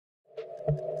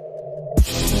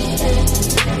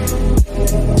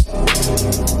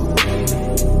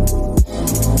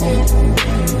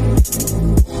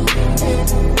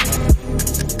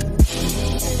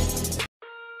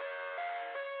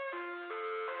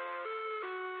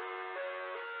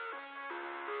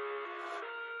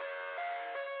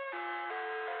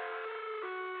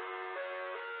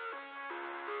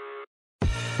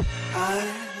I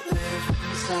live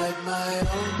inside my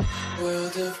own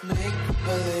world of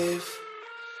make-believe.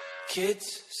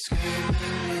 Kids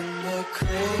screaming in the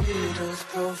cradles,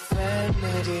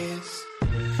 profanities.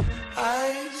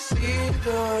 I see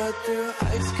the world through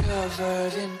ice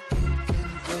covered in ink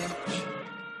and bleach.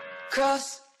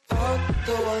 Cross out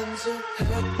the ones who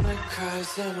heard my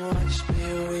cries and watched me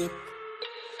weep.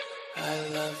 I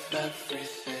love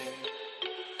everything.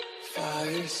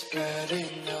 Fire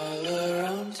spreading all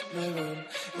around my room.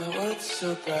 My world's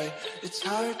so bright, it's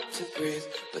hard to breathe,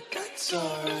 but that's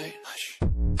alright. Hush.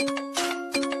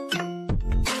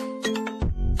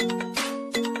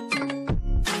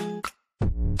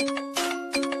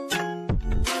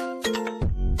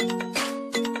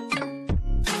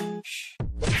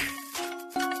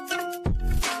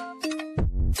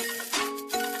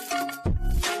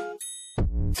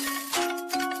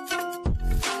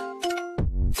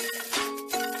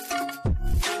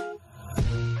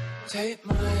 Take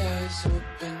my eyes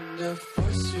open to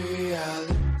force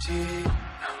reality.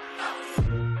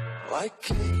 Why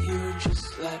can't you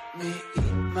just let me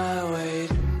eat my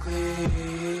weight in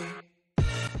glee?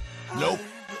 Nope.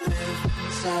 I live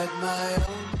inside my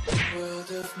own world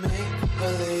of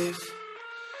make-believe.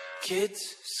 Kids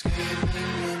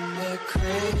screaming in the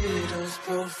cradles,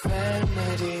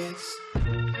 profanities.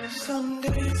 Some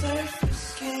days I feel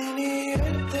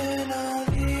skinnier than all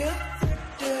the other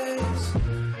days.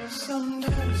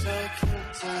 Sometimes I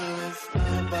can't tell if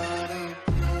my body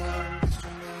belongs to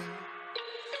me.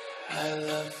 I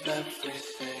love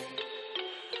everything.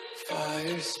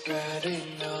 Fire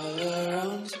spreading all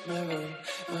around my room.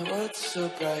 My world's so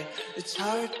bright, it's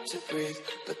hard to breathe,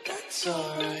 but that's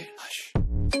alright. Hush.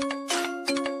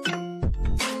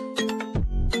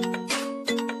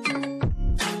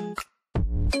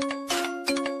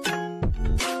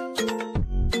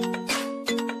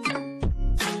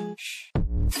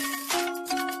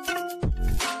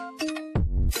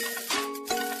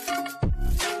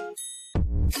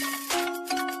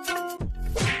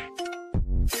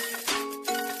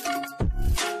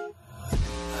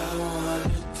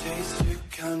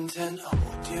 Content,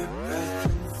 hold your breath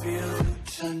and feel the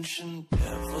tension.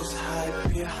 Devils hide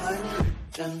behind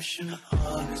redemption.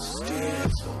 Honesty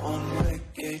is a one-way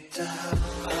gate to hell.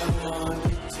 I want to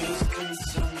taste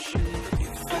consumption. Be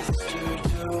faster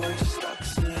towards stock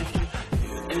synergy.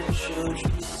 Hear the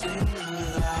children sing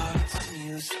aloud. It's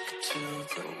music till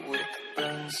the wick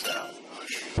burns out.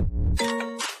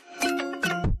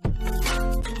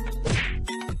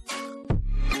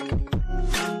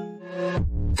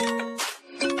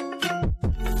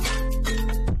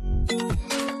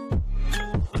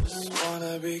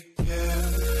 Be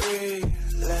carefree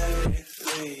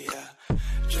lately, yeah.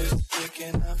 Just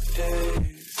picking up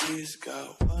daisies.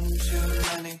 Got one too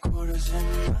many quarters in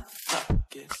my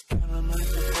pocket. Count 'em like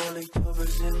the four-leaf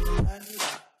clovers in my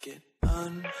locket.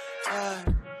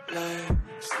 Untied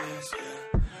laces,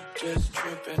 yeah. Just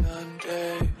tripping on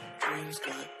daydreams.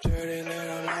 Got dirty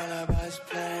little lullabies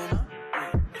playing on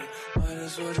repeat. Might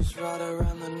as well just ride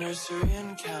around the nursery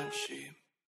and count sheep.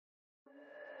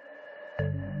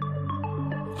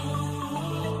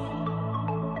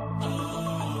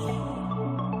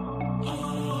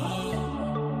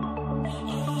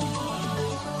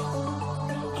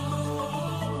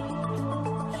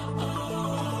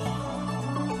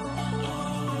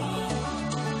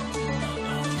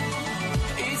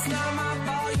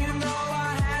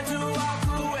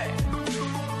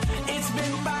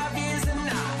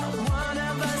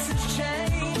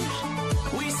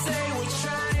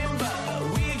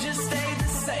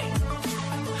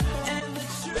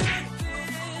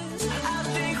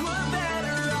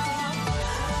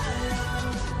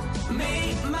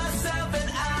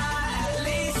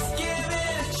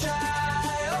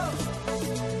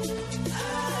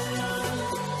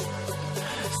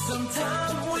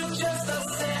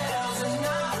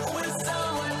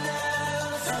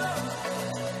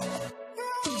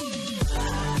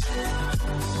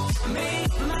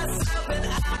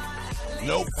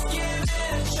 Nope.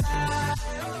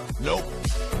 Nope.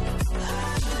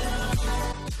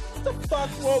 What the fuck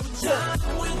wrong with you?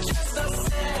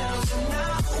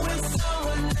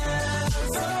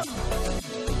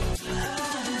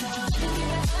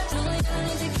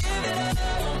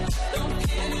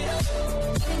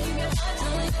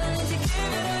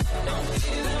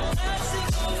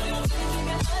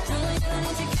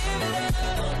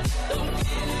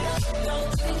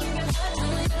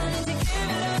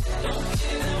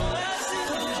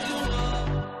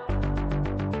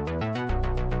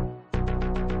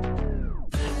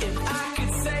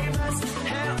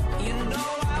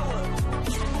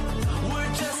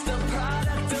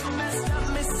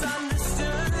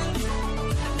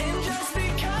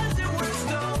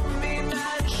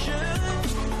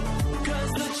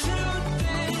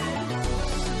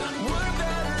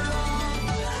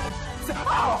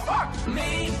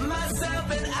 Me,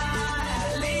 myself, and I,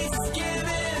 at least give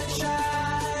it a try.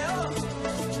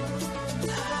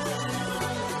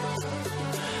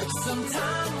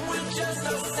 Sometimes we're just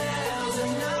ourselves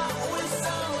and not with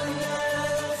someone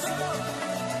else.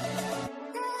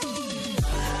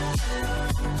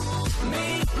 Me,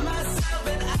 myself,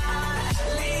 and I, at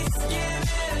least give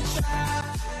it a try.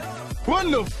 What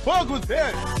the fuck was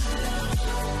that?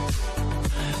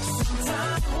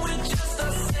 Sometimes we're just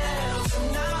ourselves and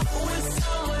not with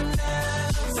someone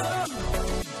else.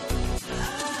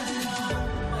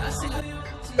 I see how you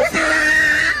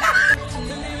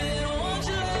don't want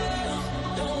your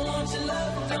love, don't want your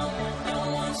love, don't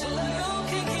want your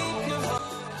love. You can keep your heart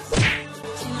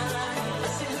tonight. I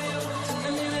see how you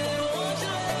don't want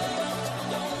your love,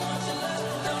 don't want your love,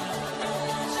 don't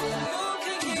want your love. You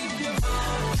can keep your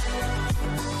heart.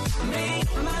 Me,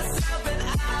 myself, and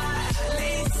I, at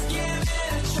least give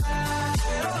it a try.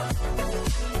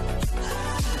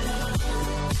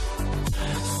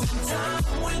 Sometimes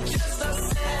we're just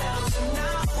ourselves and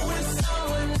not with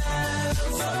someone else.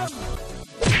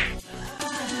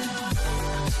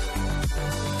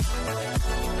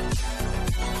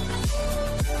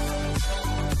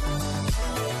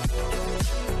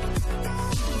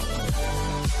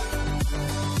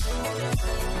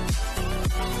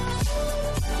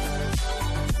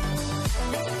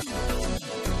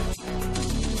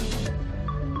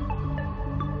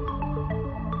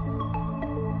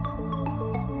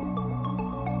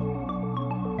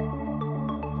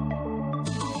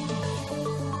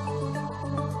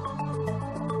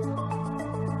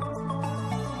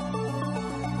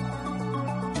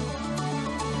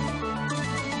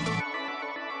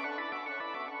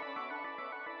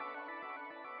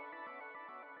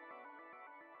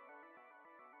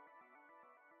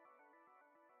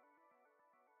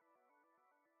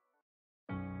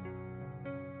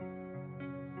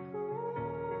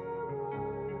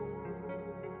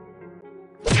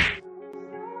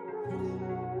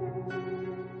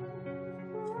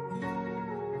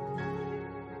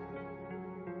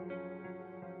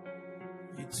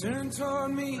 You turn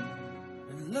toward me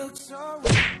and look so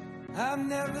weak. I've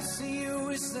never seen you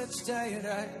with such tired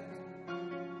eyes.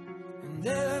 And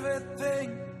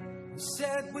everything we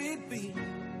said we'd be,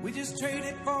 we just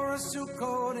traded for a suit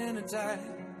coat and a tie.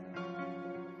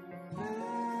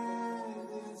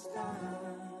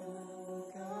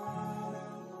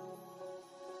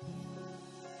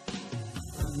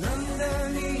 And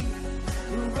underneath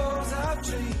the rows of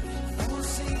trees, I will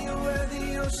see you where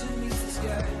the ocean meets the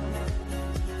sky.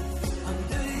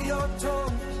 Under your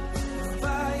toes, the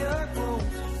fire grows.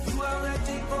 You are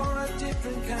ready for a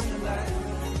different kind of life.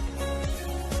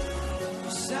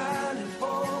 You're silent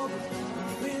for the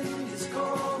wind is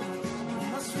cold. You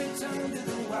must return to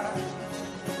the wild.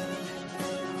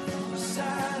 You're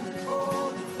silent for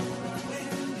the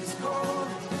wind is cold.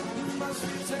 You must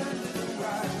return to the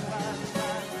wild.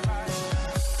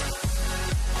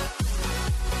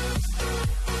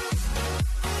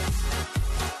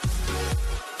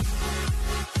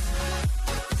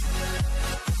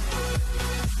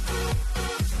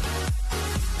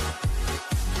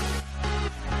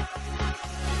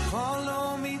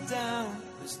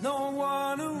 There's no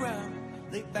one around.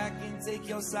 Lay back and take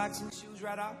your socks and shoes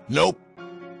right off. Nope.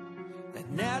 That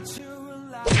natural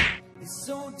light is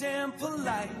so damn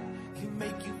polite. Can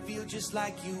make you feel just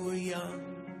like you were young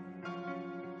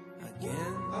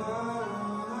again.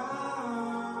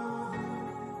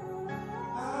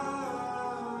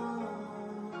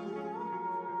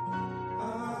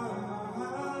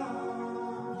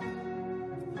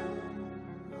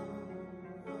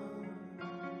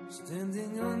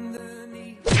 Standing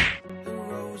underneath the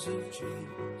rows of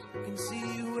trees, I can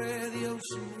see where the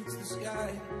ocean meets the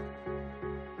sky.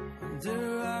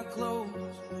 Under our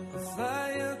clothes, a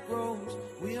fire grows.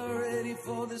 We are ready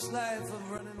for this life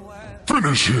of running wild.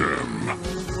 Finish him!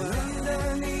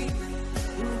 Underneath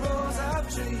the rows of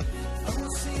trees, I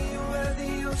will see where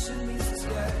the ocean meets the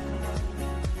sky.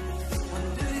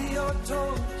 Under your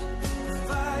toes, the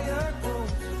fire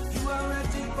grows. You are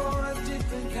ready for a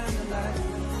different kind of life.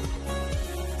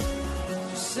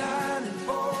 Silent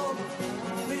for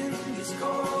the wind is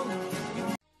cold.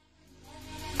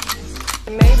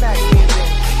 Maybach music.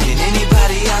 Can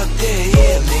anybody out there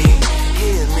hear me?